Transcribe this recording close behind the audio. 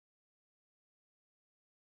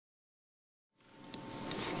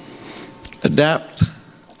Adapt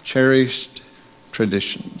cherished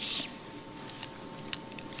traditions.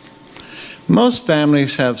 Most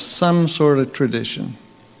families have some sort of tradition.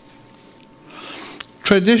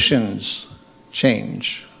 Traditions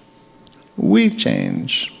change. We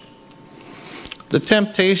change. The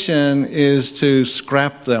temptation is to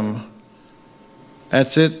scrap them.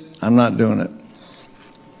 That's it, I'm not doing it.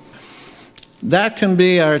 That can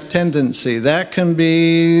be our tendency. That can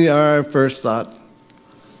be our first thought.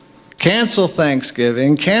 Cancel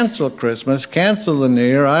Thanksgiving, cancel Christmas, cancel the New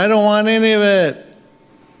Year. I don't want any of it.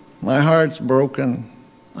 My heart's broken.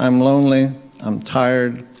 I'm lonely. I'm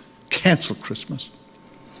tired. Cancel Christmas.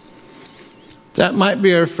 That might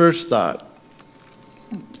be our first thought.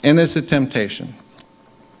 And it's a temptation.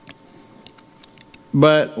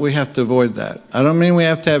 But we have to avoid that. I don't mean we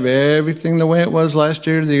have to have everything the way it was last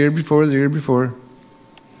year, the year before, the year before.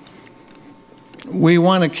 We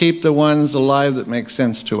want to keep the ones alive that make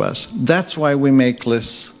sense to us. That's why we make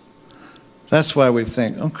lists. That's why we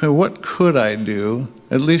think, okay, what could I do?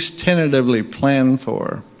 At least tentatively plan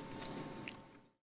for.